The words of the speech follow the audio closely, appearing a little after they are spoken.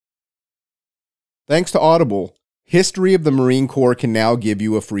Thanks to Audible, History of the Marine Corps can now give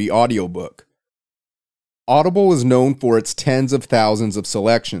you a free audiobook. Audible is known for its tens of thousands of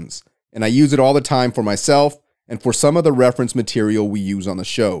selections, and I use it all the time for myself and for some of the reference material we use on the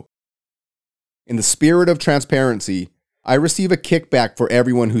show. In the spirit of transparency, I receive a kickback for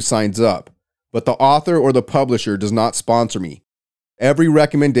everyone who signs up, but the author or the publisher does not sponsor me. Every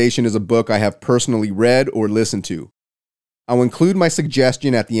recommendation is a book I have personally read or listened to. I'll include my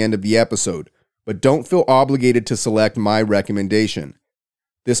suggestion at the end of the episode, but don't feel obligated to select my recommendation.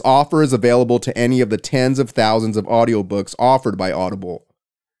 This offer is available to any of the tens of thousands of audiobooks offered by Audible.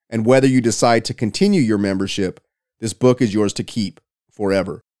 And whether you decide to continue your membership, this book is yours to keep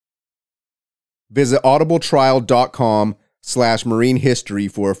forever. Visit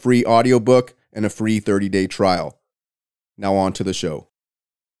audibletrial.com/marinehistory for a free audiobook and a free 30-day trial. Now on to the show.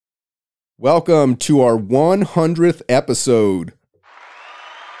 Welcome to our 100th episode.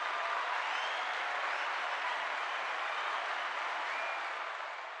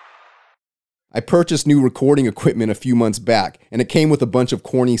 I purchased new recording equipment a few months back, and it came with a bunch of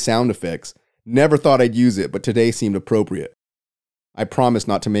corny sound effects. Never thought I'd use it, but today seemed appropriate. I promise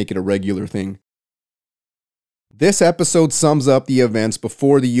not to make it a regular thing. This episode sums up the events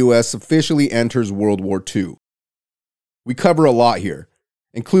before the U.S. officially enters World War II. We cover a lot here,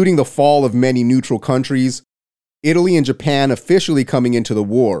 including the fall of many neutral countries, Italy and Japan officially coming into the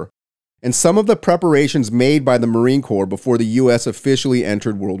war, and some of the preparations made by the Marine Corps before the U.S. officially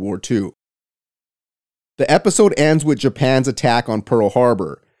entered World War II. The episode ends with Japan's attack on Pearl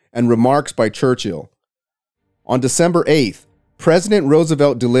Harbor and remarks by Churchill. On December 8th, President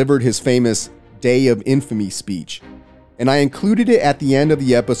Roosevelt delivered his famous Day of Infamy speech, and I included it at the end of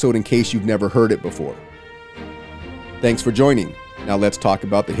the episode in case you've never heard it before. Thanks for joining. Now let's talk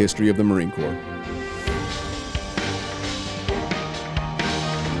about the history of the Marine Corps.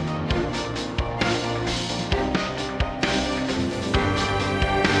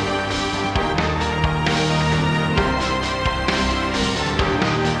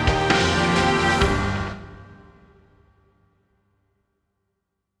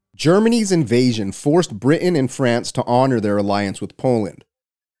 Germany's invasion forced Britain and France to honor their alliance with Poland.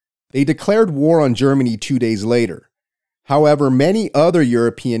 They declared war on Germany 2 days later. However, many other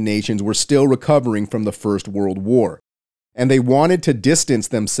European nations were still recovering from the First World War, and they wanted to distance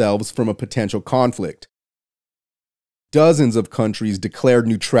themselves from a potential conflict. Dozens of countries declared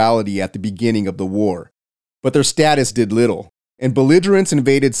neutrality at the beginning of the war, but their status did little, and belligerents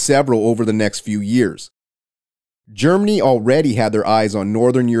invaded several over the next few years. Germany already had their eyes on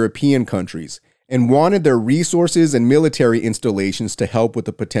Northern European countries and wanted their resources and military installations to help with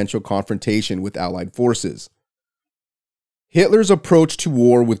the potential confrontation with Allied forces. Hitler's approach to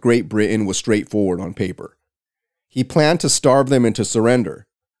war with Great Britain was straightforward on paper. He planned to starve them into surrender.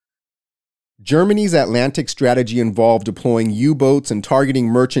 Germany's Atlantic strategy involved deploying U-boats and targeting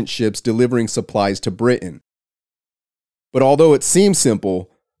merchant ships delivering supplies to Britain. But although it seemed simple,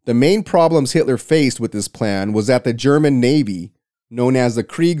 the main problems Hitler faced with this plan was that the German Navy, known as the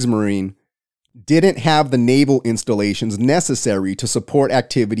Kriegsmarine, didn't have the naval installations necessary to support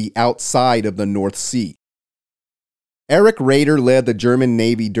activity outside of the North Sea. Erich Raeder led the German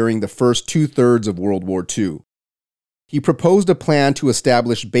Navy during the first two-thirds of World War II. He proposed a plan to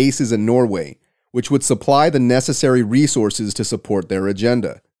establish bases in Norway, which would supply the necessary resources to support their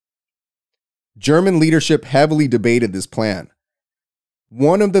agenda. German leadership heavily debated this plan.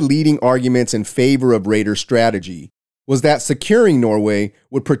 One of the leading arguments in favor of Raeder's strategy was that securing Norway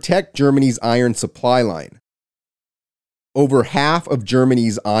would protect Germany's iron supply line. Over half of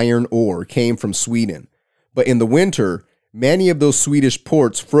Germany's iron ore came from Sweden, but in the winter, many of those Swedish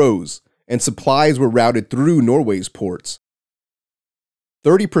ports froze and supplies were routed through Norway's ports.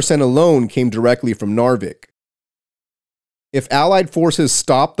 30% alone came directly from Narvik. If Allied forces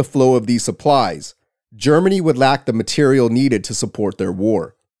stopped the flow of these supplies, Germany would lack the material needed to support their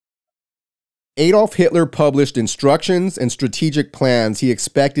war. Adolf Hitler published instructions and strategic plans he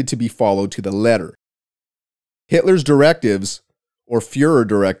expected to be followed to the letter. Hitler's directives, or Führer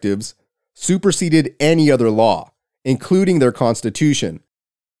directives, superseded any other law, including their constitution.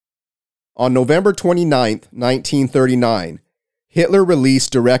 On November 29, 1939, Hitler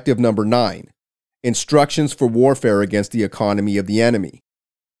released Directive No. 9, Instructions for Warfare Against the Economy of the Enemy.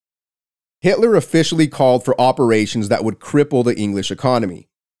 Hitler officially called for operations that would cripple the English economy.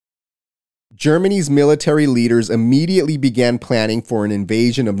 Germany's military leaders immediately began planning for an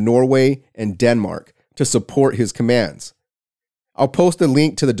invasion of Norway and Denmark to support his commands. I'll post a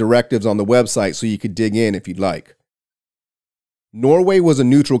link to the directives on the website so you could dig in if you'd like. Norway was a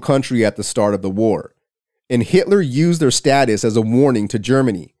neutral country at the start of the war, and Hitler used their status as a warning to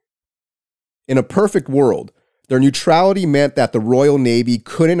Germany. In a perfect world, their neutrality meant that the Royal Navy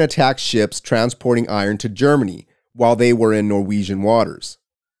couldn't attack ships transporting iron to Germany while they were in Norwegian waters.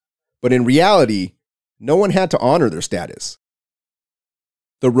 But in reality, no one had to honor their status.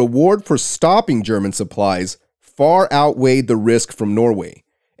 The reward for stopping German supplies far outweighed the risk from Norway,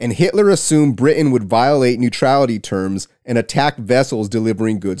 and Hitler assumed Britain would violate neutrality terms and attack vessels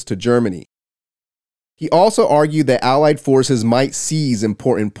delivering goods to Germany. He also argued that Allied forces might seize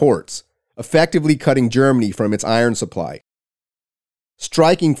important ports, effectively cutting Germany from its iron supply.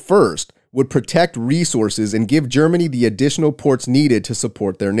 Striking first would protect resources and give Germany the additional ports needed to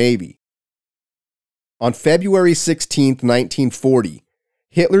support their navy. On February 16, 1940,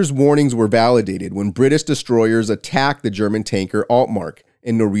 Hitler's warnings were validated when British destroyers attacked the German tanker Altmark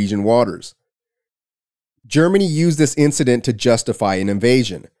in Norwegian waters. Germany used this incident to justify an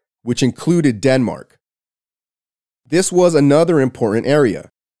invasion, which included Denmark. This was another important area.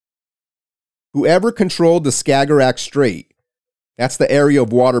 Whoever controlled the Skagerrak Strait, that's the area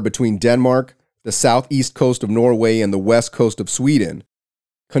of water between Denmark, the southeast coast of Norway, and the west coast of Sweden,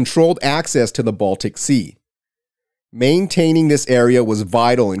 controlled access to the Baltic Sea. Maintaining this area was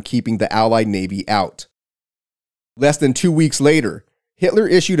vital in keeping the Allied Navy out. Less than 2 weeks later, Hitler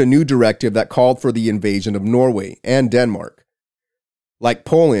issued a new directive that called for the invasion of Norway and Denmark. Like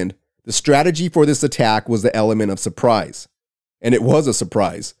Poland, the strategy for this attack was the element of surprise. And it was a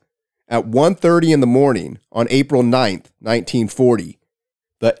surprise. At 1:30 in the morning on April 9, 1940,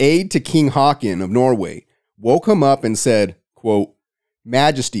 the aide to King Haakon of Norway woke him up and said, quote,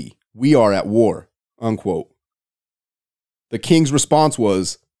 "Majesty, we are at war," unquote. The king's response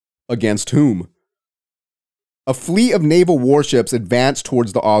was, "Against whom?" A fleet of naval warships advanced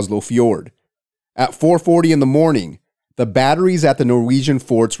towards the Oslo Fjord. At 4:40 in the morning, the batteries at the Norwegian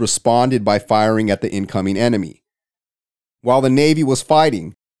forts responded by firing at the incoming enemy. While the Navy was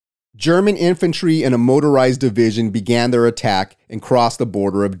fighting, German infantry and a motorized division began their attack and crossed the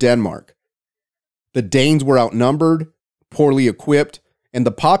border of Denmark. The Danes were outnumbered, poorly equipped, and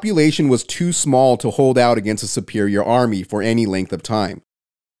the population was too small to hold out against a superior army for any length of time.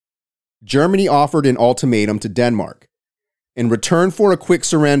 Germany offered an ultimatum to Denmark. In return for a quick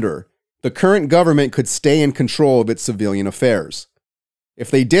surrender, the current government could stay in control of its civilian affairs.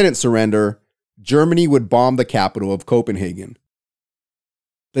 If they didn't surrender, Germany would bomb the capital of Copenhagen.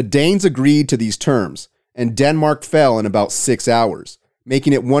 The Danes agreed to these terms, and Denmark fell in about 6 hours,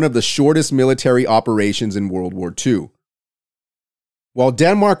 making it one of the shortest military operations in World War II. While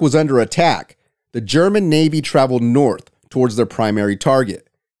Denmark was under attack, the German Navy traveled north towards their primary target.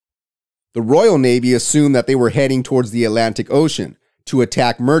 The Royal Navy assumed that they were heading towards the Atlantic Ocean to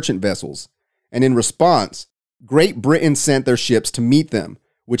attack merchant vessels, and in response, Great Britain sent their ships to meet them,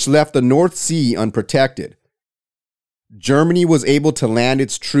 which left the North Sea unprotected. Germany was able to land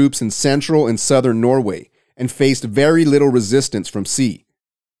its troops in central and southern Norway and faced very little resistance from sea.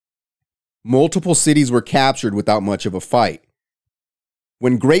 Multiple cities were captured without much of a fight.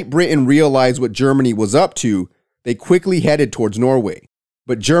 When Great Britain realized what Germany was up to, they quickly headed towards Norway.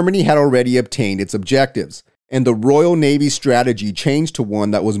 But Germany had already obtained its objectives, and the Royal Navy strategy changed to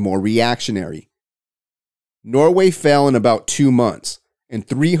one that was more reactionary. Norway fell in about 2 months, and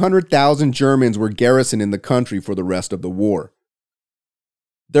 300,000 Germans were garrisoned in the country for the rest of the war.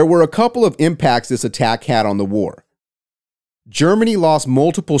 There were a couple of impacts this attack had on the war. Germany lost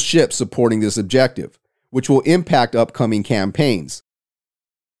multiple ships supporting this objective, which will impact upcoming campaigns.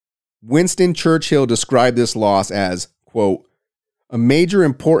 Winston Churchill described this loss as, quote, "a major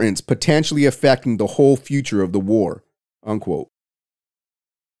importance potentially affecting the whole future of the war," unquote.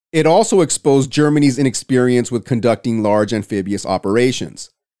 It also exposed Germany's inexperience with conducting large amphibious operations.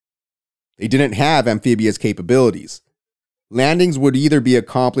 They didn't have amphibious capabilities. Landings would either be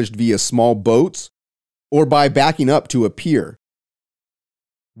accomplished via small boats or by backing up to a pier.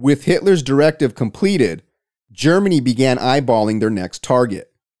 With Hitler's directive completed, Germany began eyeballing their next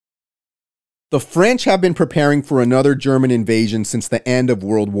target. The French have been preparing for another German invasion since the end of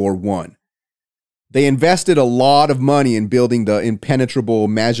World War I. They invested a lot of money in building the impenetrable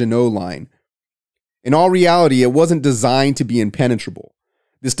Maginot Line. In all reality, it wasn't designed to be impenetrable.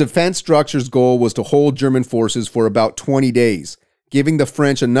 This defense structure's goal was to hold German forces for about 20 days, giving the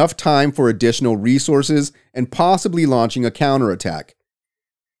French enough time for additional resources and possibly launching a counterattack.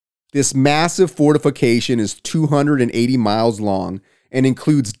 This massive fortification is 280 miles long and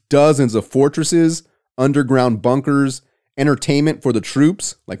includes dozens of fortresses, underground bunkers, entertainment for the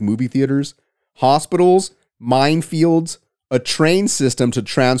troops, like movie theaters, hospitals, minefields, a train system to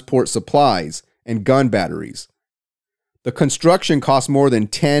transport supplies, and gun batteries. The construction cost more than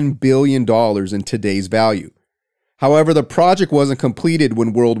 $10 billion in today's value. However, the project wasn't completed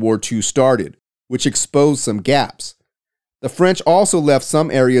when World War II started, which exposed some gaps. The French also left some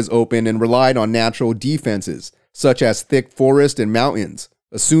areas open and relied on natural defenses, such as thick forest and mountains,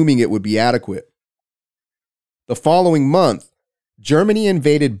 assuming it would be adequate. The following month, Germany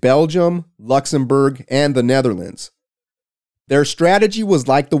invaded Belgium, Luxembourg, and the Netherlands. Their strategy was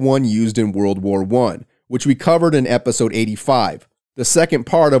like the one used in World War I, which we covered in episode 85, the second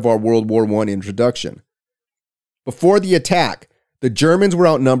part of our World War I introduction. Before the attack, the Germans were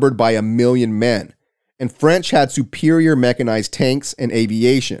outnumbered by 1 million men, and French had superior mechanized tanks and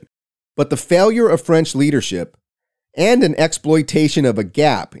aviation. But the failure of French leadership and an exploitation of a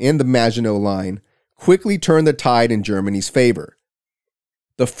gap in the Maginot Line quickly turned the tide in Germany's favor.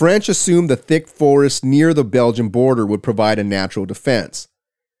 The French assumed the thick forest near the Belgian border would provide a natural defense.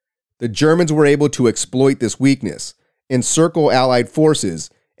 The Germans were able to exploit this weakness, encircle Allied forces,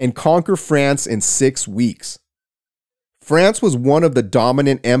 and conquer France in 6 weeks. France was one of the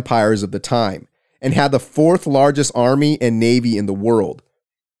dominant empires of the time and had the 4th largest army and navy in the world.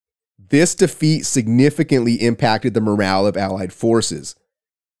 This defeat significantly impacted the morale of Allied forces.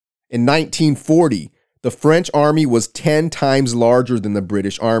 In 1940, the French army was 10 times larger than the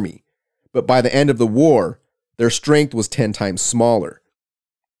British army, but by the end of the war, their strength was 10 times smaller.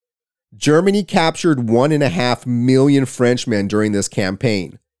 Germany captured 1.5 million Frenchmen during this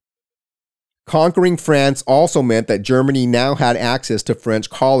campaign. Conquering France also meant that Germany now had access to French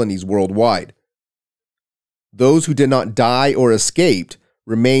colonies worldwide. Those who did not die or escaped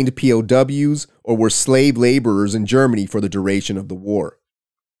remained POWs or were slave laborers in Germany for the duration of the war.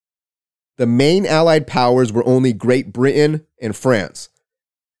 The main Allied powers were only Great Britain and France.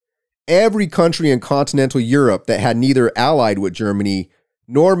 Every country in continental Europe that had neither allied with Germany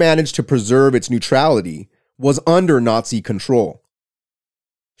nor managed to preserve its neutrality was under Nazi control.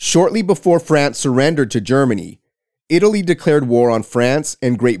 Shortly before France surrendered to Germany, Italy declared war on France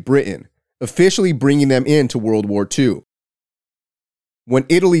and Great Britain, officially bringing them into World War II. When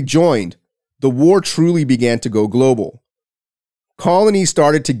Italy joined, the war truly began to go global. Colonies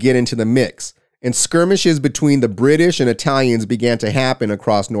started to get into the mix, and skirmishes between the British and Italians began to happen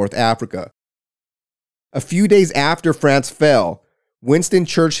across North Africa. A few days after France fell, Winston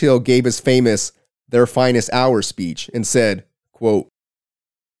Churchill gave his famous "Their Finest Hour" speech and said, quote,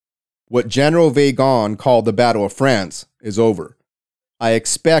 "What General Weygand called the Battle of France is over. I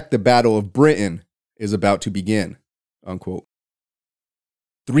expect the Battle of Britain is about to begin." Unquote.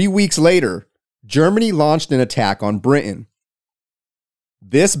 3 weeks later, Germany launched an attack on Britain.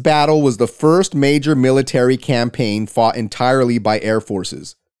 This battle was the first major military campaign fought entirely by air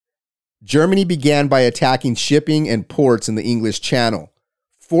forces. Germany began by attacking shipping and ports in the English Channel,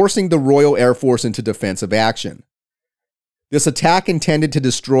 forcing the Royal Air Force into defensive action. This attack intended to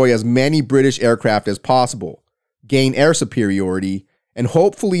destroy as many British aircraft as possible, gain air superiority, and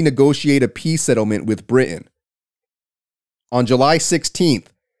hopefully negotiate a peace settlement with Britain. On July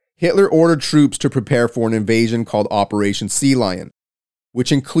 16th, Hitler ordered troops to prepare for an invasion called Operation Sea Lion,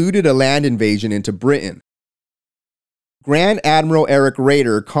 which included a land invasion into Britain. Grand Admiral Erich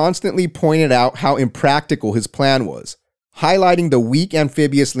Raeder constantly pointed out how impractical his plan was, highlighting the weak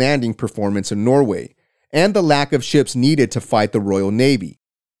amphibious landing performance in Norway and the lack of ships needed to fight the Royal Navy.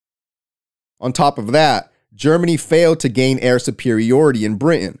 On top of that, Germany failed to gain air superiority in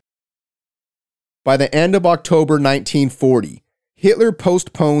Britain. By the end of October 1940, Hitler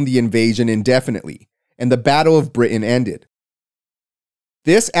postponed the invasion indefinitely, and the Battle of Britain ended.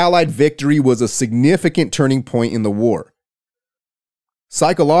 This Allied victory was a significant turning point in the war.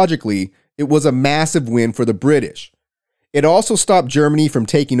 Psychologically, it was a massive win for the British. It also stopped Germany from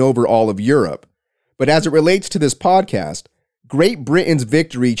taking over all of Europe. But as it relates to this podcast, Great Britain's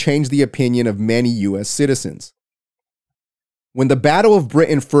victory changed the opinion of many US citizens. When the Battle of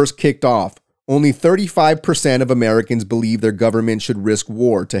Britain first kicked off, only 35% of Americans believed their government should risk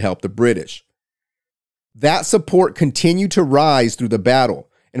war to help the British. That support continued to rise through the battle,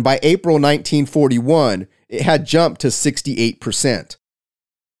 and by April 1941, it had jumped to 68%.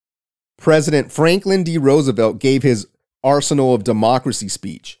 President Franklin D. Roosevelt gave his Arsenal of Democracy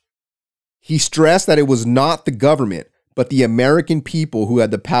speech. He stressed that it was not the government, but the American people who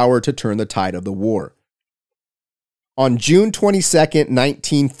had the power to turn the tide of the war. On June 22,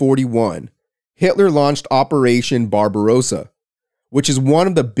 1941, Hitler launched Operation Barbarossa, which is one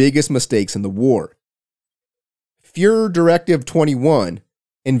of the biggest mistakes in the war. Führer Directive 21,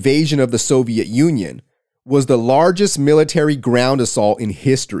 invasion of the Soviet Union, was the largest military ground assault in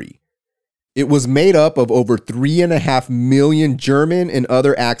history. It was made up of over 3.5 million German and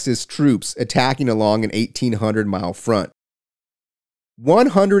other Axis troops attacking along an 1,800-mile front.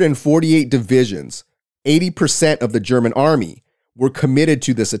 148 divisions, 80% of the German army, were committed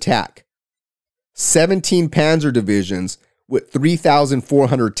to this attack. 17 panzer divisions with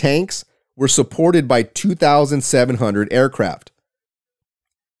 3,400 tanks were supported by 2,700 aircraft.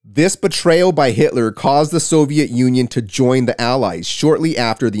 This betrayal by Hitler caused the Soviet Union to join the Allies shortly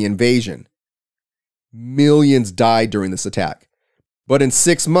after the invasion. Millions died during this attack, but in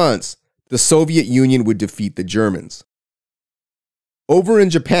 6 months, the Soviet Union would defeat the Germans. Over in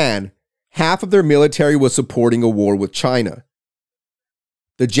Japan, half of their military was supporting a war with China.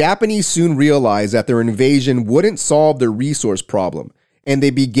 The Japanese soon realized that their invasion wouldn't solve their resource problem, and they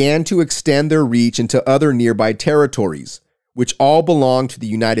began to extend their reach into other nearby territories, which all belonged to the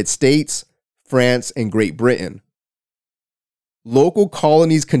United States, France, and Great Britain. Local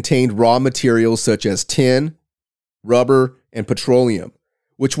colonies contained raw materials such as tin, rubber, and petroleum,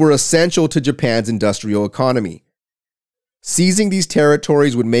 which were essential to Japan's industrial economy. Seizing these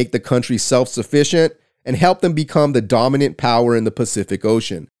territories would make the country self-sufficient and help them become the dominant power in the Pacific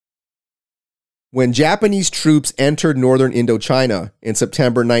Ocean. When Japanese troops entered northern Indochina in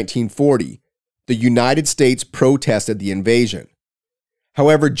September 1940, the United States protested the invasion.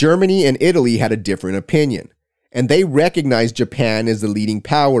 However, Germany and Italy had a different opinion, and they recognized Japan as the leading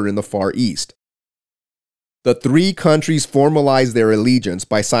power in the Far East. The three countries formalized their allegiance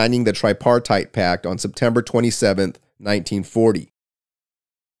by signing the Tripartite Pact on September 27, 1940.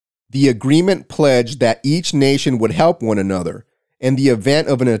 The agreement pledged that each nation would help one another in the event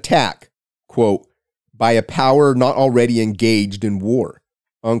of an attack, quote, by a power not already engaged in war,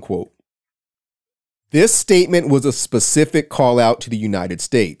 unquote. This statement was a specific call out to the United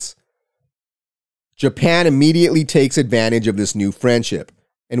States. Japan immediately takes advantage of this new friendship,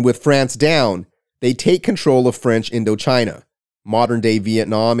 and with France down, they take control of French Indochina, modern-day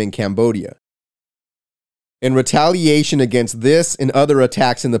Vietnam and Cambodia. In retaliation against this and other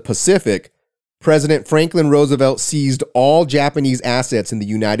attacks in the Pacific, President Franklin Roosevelt seized all Japanese assets in the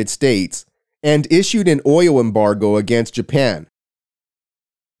United States and issued an oil embargo against Japan.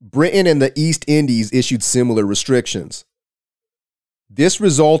 Britain and the East Indies issued similar restrictions. This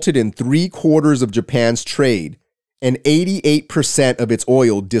resulted in 3/4 of Japan's trade and 88% of its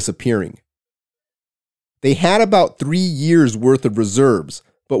oil disappearing. They had about 3 years' worth of reserves,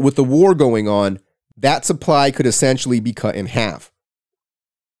 but with the war going on, that supply could essentially be cut in half.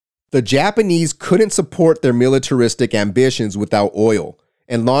 The Japanese couldn't support their militaristic ambitions without oil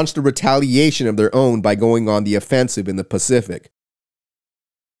and launched a retaliation of their own by going on the offensive in the Pacific.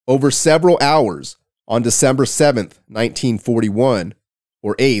 Over several hours, on December 7th, 1941,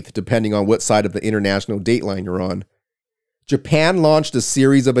 or 8th, depending on what side of the international dateline you're on, Japan launched a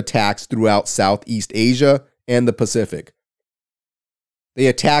series of attacks throughout Southeast Asia and the Pacific. They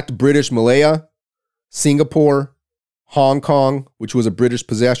attacked British Malaya, Singapore, Hong Kong, which was a British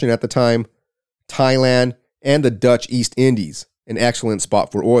possession at the time, Thailand, and the Dutch East Indies, an excellent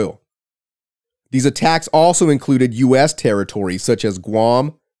spot for oil. These attacks also included U.S. territories such as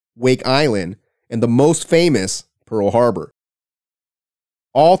Guam, Wake Island, and the most famous, Pearl Harbor.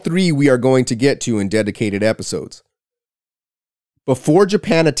 All three we are going to get to in dedicated episodes. Before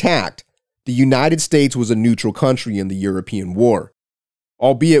Japan attacked, the United States was a neutral country in the European War,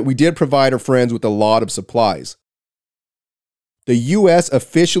 albeit we did provide our friends with a lot of supplies. The U.S.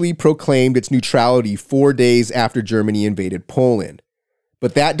 officially proclaimed its neutrality 4 days after Germany invaded Poland,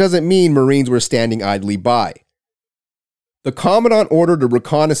 but that doesn't mean Marines were standing idly by. The Commandant ordered a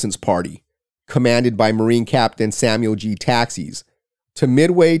reconnaissance party, commanded by Marine Captain Samuel G. Taxis, to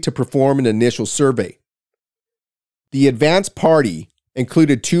Midway to perform an initial survey. The advance party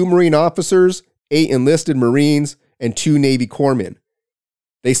included 2 Marine officers, 8 enlisted Marines, and 2 Navy corpsmen.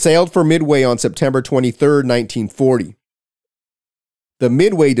 They sailed for Midway on September 23, 1940. The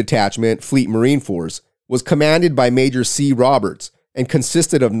Midway Detachment, Fleet Marine Force, was commanded by Major C. Roberts and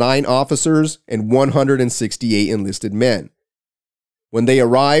consisted of 9 officers and 168 enlisted men. When they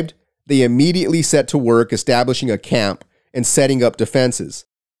arrived, they immediately set to work establishing a camp and setting up defenses.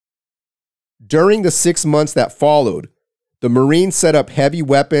 During the 6 months that followed, the Marines set up heavy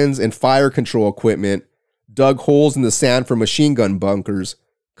weapons and fire control equipment, dug holes in the sand for machine gun bunkers,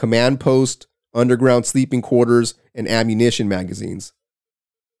 command posts, underground sleeping quarters, and ammunition magazines.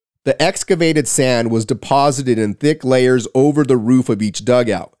 The excavated sand was deposited in thick layers over the roof of each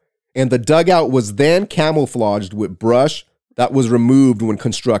dugout, and the dugout was then camouflaged with brush that was removed when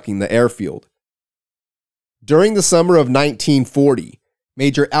constructing the airfield. During the summer of 1940,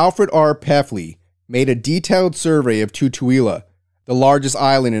 Major Alfred R. Peffley made a detailed survey of Tutuila, the largest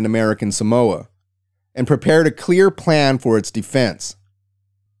island in American Samoa, and prepared a clear plan for its defense.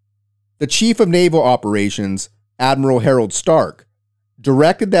 The Chief of Naval Operations, Admiral Harold Stark,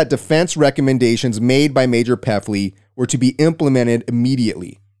 directed that defense recommendations made by Major Peffley were to be implemented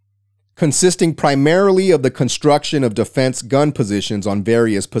immediately. consisting primarily of the construction of defense gun positions on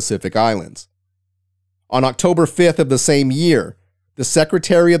various Pacific islands. On October 5th of the same year, the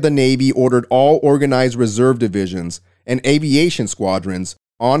Secretary of the Navy ordered all organized reserve divisions and aviation squadrons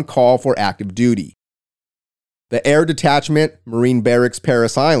on call for active duty. The Air Detachment, Marine Barracks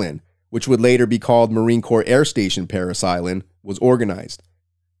Parris Island, which would later be called Marine Corps Air Station Parris Island, was organized.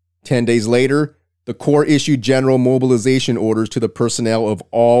 10 days later, the Corps issued general mobilization orders to the personnel of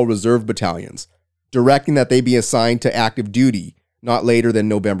all reserve battalions, directing that they be assigned to active duty not later than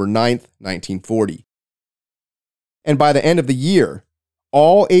November 9th, 1940. And by the end of the year,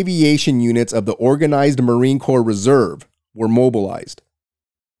 all aviation units of the organized Marine Corps Reserve were mobilized.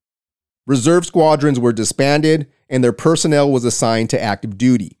 Reserve squadrons were disbanded and their personnel was assigned to active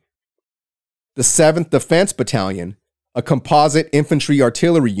duty. The 7th Defense Battalion, a composite infantry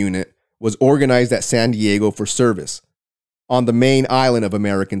artillery unit, was organized at San Diego for service, on the main island of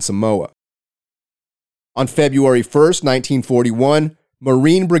American Samoa. On February 1st, 1941,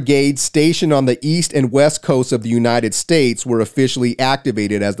 Marine brigades stationed on the east and west coasts of the United States were officially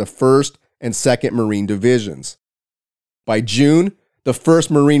activated as the 1st and 2nd Marine Divisions. By June, the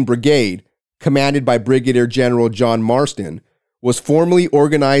 1st Marine Brigade, commanded by Brigadier General John Marston, was formally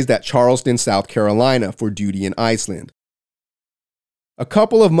organized at Charleston, South Carolina for duty in Iceland. A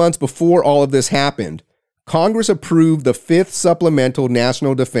couple of months before all of this happened, Congress approved the 5th Supplemental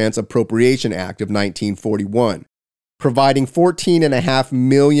National Defense Appropriation Act of 1941, providing $14.5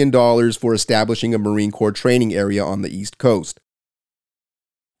 million for establishing a Marine Corps training area on the East Coast.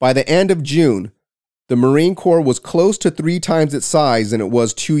 By the end of June, the Marine Corps was close to 3 times its size than it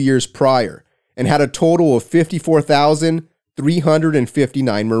was 2 years prior and had a total of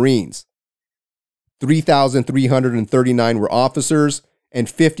 54,359 Marines. 3,339 were officers and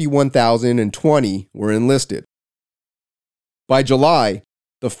 51,020 were enlisted. By July,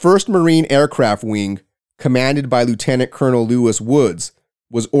 the 1st Marine Aircraft Wing, commanded by Lieutenant Colonel Lewis Woods,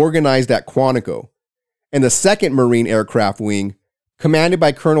 was organized at Quantico, and the 2nd Marine Aircraft Wing, commanded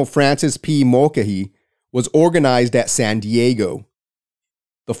by Colonel Francis P. Mulcahy, was organized at San Diego.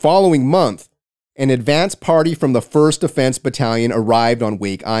 The following month, an advance party from the 1st Defense Battalion arrived on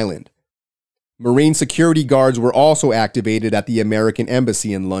Wake Island. Marine security guards were also activated at the American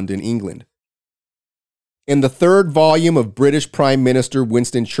Embassy in London, England. In the 3rd volume of British Prime Minister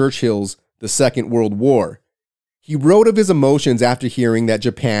Winston Churchill's The Second World War, he wrote of his emotions after hearing that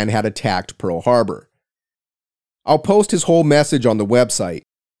Japan had attacked Pearl Harbor. I'll post his whole message on the website.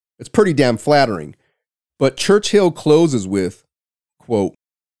 It's pretty damn flattering, but Churchill closes with, quote,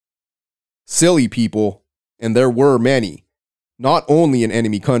 "Silly people, and there were many, not only in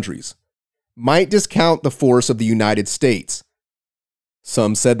enemy countries, might discount the force of the United States.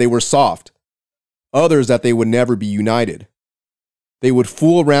 Some said they were soft, others that they would never be united. They would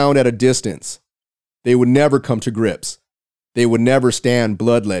fool around at a distance. They would never come to grips. They would never stand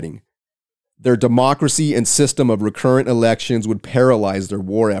bloodletting. Their democracy and system of recurrent elections would paralyze their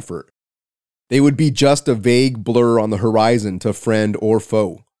war effort. They would be just a vague blur on the horizon to friend or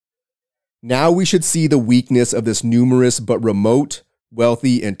foe. Now we should see the weakness of this numerous but remote,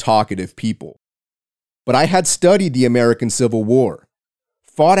 wealthy, and talkative people. But I had studied the American Civil War,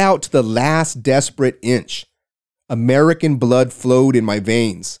 fought out to the last desperate inch. American blood flowed in my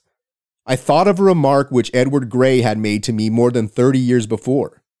veins. I thought of a remark which Edward Grey had made to me more than 30 years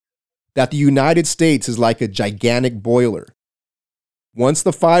before, that the United States is like a gigantic boiler. Once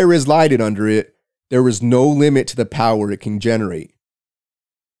the fire is lighted under it, there is no limit to the power it can generate.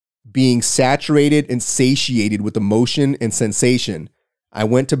 Being saturated and satiated with emotion and sensation, I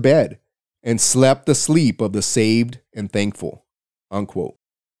went to bed and slept the sleep of the saved and thankful." Unquote.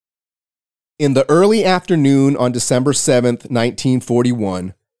 In the early afternoon on December 7th,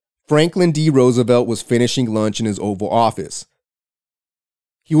 1941, Franklin D. Roosevelt was finishing lunch in his Oval Office.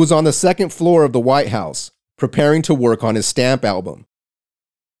 He was on the 2nd floor of the White House, preparing to work on his stamp album.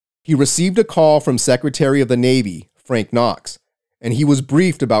 He received a call from Secretary of the Navy, Frank Knox, and he was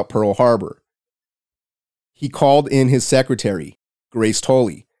briefed about Pearl Harbor. He called in his secretary, Grace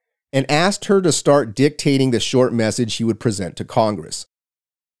Tolley, and asked her to start dictating the short message he would present to Congress.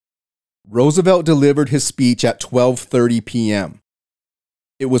 Roosevelt delivered his speech at 12:30 p.m.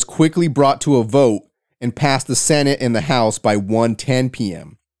 It was quickly brought to a vote and passed the Senate and the House by 1:10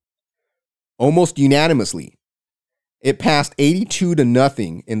 p.m. Almost unanimously, it passed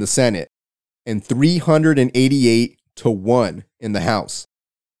 82-0 in the Senate and 388-1 in the House.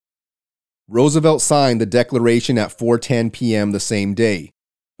 Roosevelt signed the Declaration at 4:10 p.m. the same day,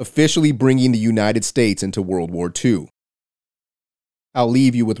 officially bringing the United States into World War II. I'll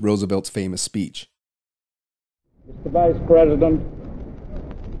leave you with Roosevelt's famous speech. Mr. Vice President,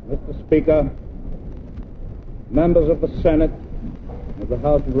 Mr. Speaker, members of the Senate, of the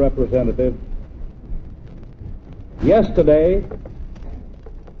House of Representatives, yesterday,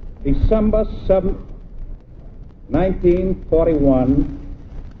 December 7th, 1941,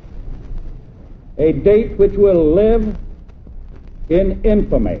 a date which will live in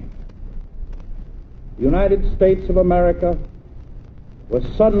infamy, the United States of America was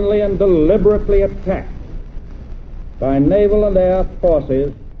suddenly and deliberately attacked by naval and air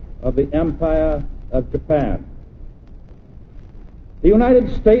forces of the Empire of Japan. The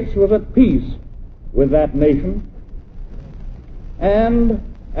United States was at peace with that nation, and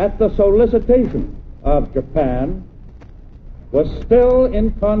at the solicitation of Japan, was still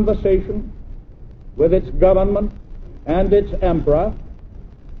in conversation with its government and its emperor,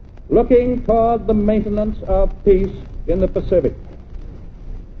 looking toward the maintenance of peace in the Pacific.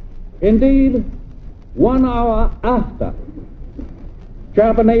 Indeed, 1 hour after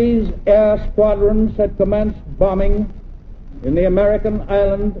Japanese air squadrons had commenced bombing in the American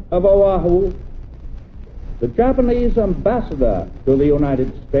island of Oahu, the Japanese ambassador to the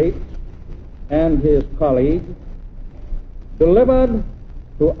United States and his colleague delivered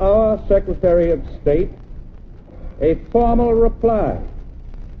to our Secretary of State a formal reply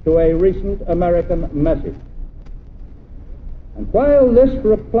to a recent American message. And while this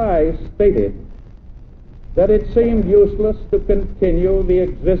reply stated that it seemed useless to continue the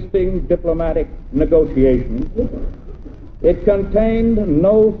existing diplomatic negotiations, it contained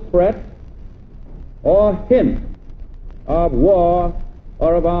no threat or hint of war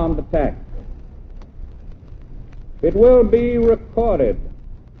or of armed attack. It will be recorded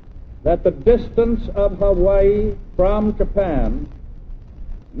that the distance of Hawaii from Japan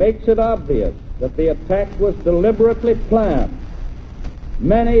makes it obvious that the attack was deliberately planned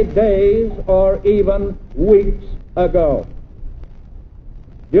many days or even weeks ago.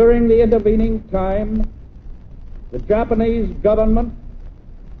 During the intervening time, the Japanese government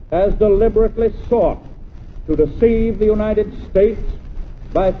has deliberately sought to deceive the United States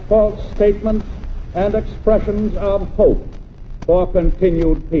by false statements and expressions of hope for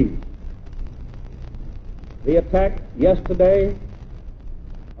continued peace. The attack yesterday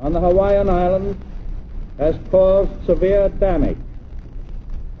on the Hawaiian Islands has caused severe damage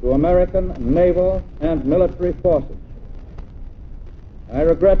to American naval and military forces. I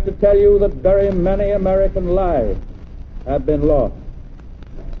regret to tell you that very many American lives have been lost.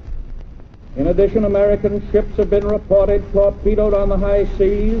 In addition, American ships have been reported torpedoed on the high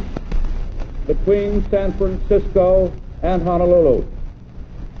seas between San Francisco and Honolulu.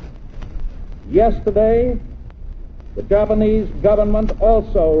 Yesterday, the Japanese government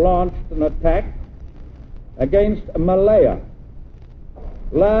also launched an attack against Malaya.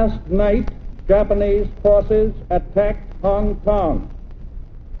 Last night, Japanese forces attacked Hong Kong.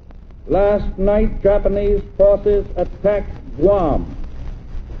 Last night, Japanese forces attacked Guam.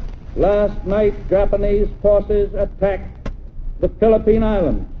 Last night, Japanese forces attacked the Philippine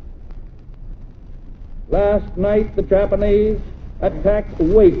Islands. Last night, the Japanese attacked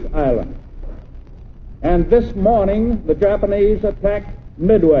Wake Island. And this morning, the Japanese attacked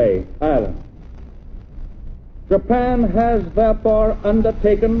Midway Island. Japan has therefore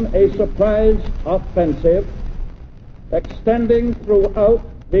undertaken a surprise offensive extending throughout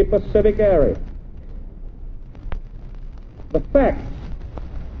the Pacific area. The facts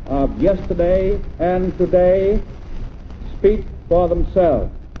of yesterday and today speak for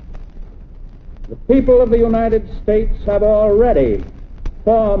themselves. The people of the United States have already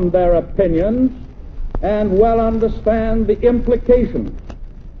formed their opinions and well understand the implications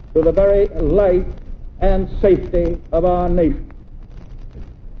to the very life and safety of our nation.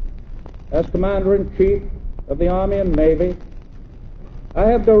 As Commander-in-Chief of the Army and Navy, I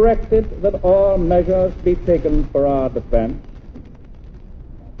have directed that all measures be taken for our defense,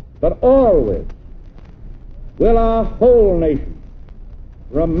 but always will our whole nation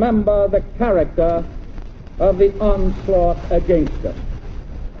remember the character of the onslaught against us.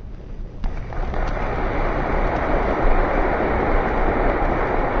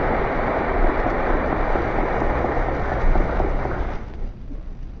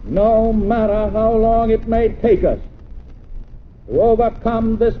 No matter how long it may take us to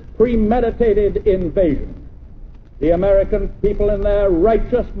overcome this premeditated invasion, the American people in their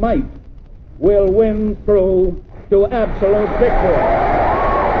righteous might will win through to absolute victory.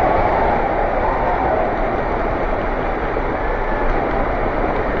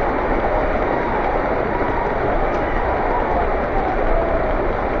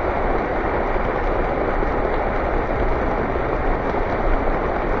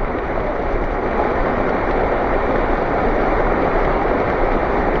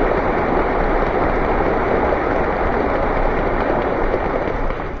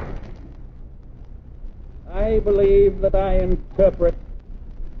 believe that I interpret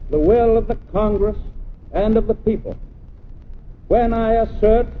the will of the Congress and of the people when I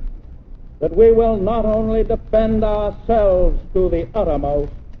assert that we will not only defend ourselves to the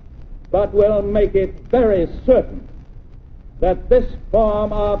uttermost, but will make it very certain that this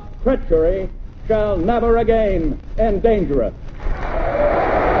form of treachery shall never again endanger us.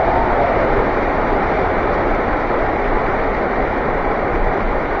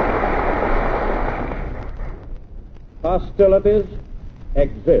 Hostilities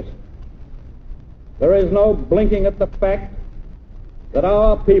exist. There is no blinking at the fact that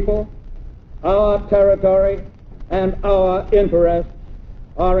our people, our territory, and our interests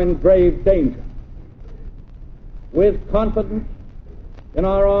are in grave danger. With confidence in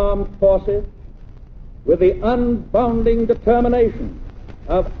our armed forces, with the unbounding determination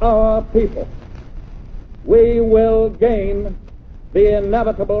of our people, we will gain the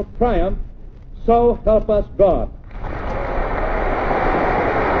inevitable triumph, so help us God.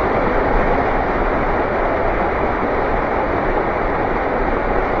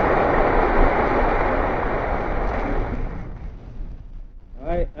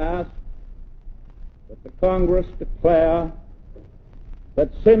 I ask that the Congress declare that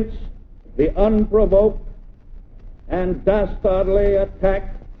since the unprovoked and dastardly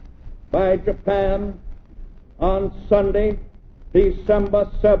attack by Japan on Sunday, December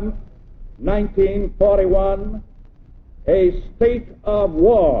 7th, 1941, a state of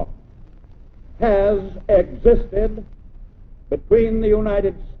war has existed between the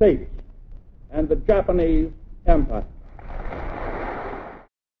United States and the Japanese Empire.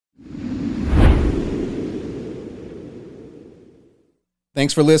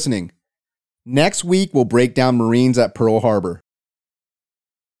 Thanks for listening. Next week, we'll break down Marines at Pearl Harbor.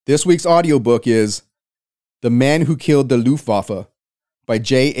 This week's audiobook is The Men Who Killed the Luftwaffe by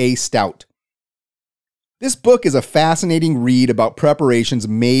J.A. Stout. This book is a fascinating read about preparations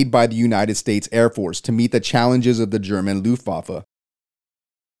made by the United States Air Force to meet the challenges of the German Luftwaffe.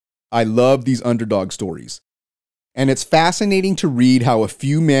 I love these underdog stories, and it's fascinating to read how a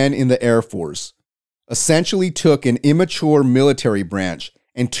few men in the Air Force essentially took an immature military branch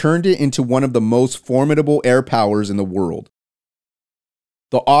and turned it into one of the most formidable air powers in the world.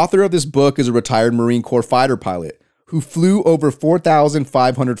 The author of this book is a retired Marine Corps fighter pilot who flew over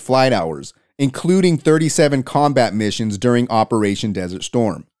 4,500 flight hours, including 37 combat missions during Operation Desert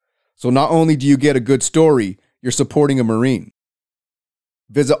Storm. So not only do you get a good story, you're supporting a Marine.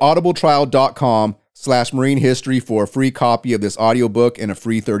 Visit audibletrial.com/Marine History for a free copy of this audiobook and a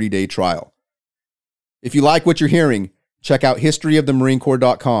free 30-day trial. If you like what you're hearing, check out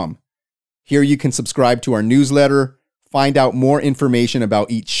historyofthemarinecorps.com. Here you can subscribe to our newsletter, find out more information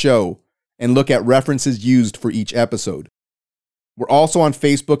about each show, and look at references used for each episode. We're also on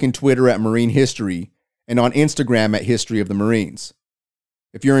Facebook and Twitter at Marine History, and on Instagram at History of the Marines.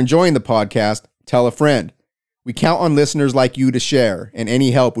 If you're enjoying the podcast, tell a friend. We count on listeners like you to share, and any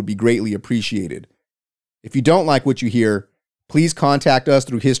help would be greatly appreciated. If you don't like what you hear, please contact us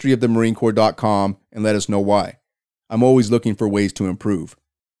through historyofthemarinecorps.com and let us know why. I'm always looking for ways to improve.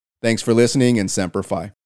 Thanks for listening, and Semper Fi.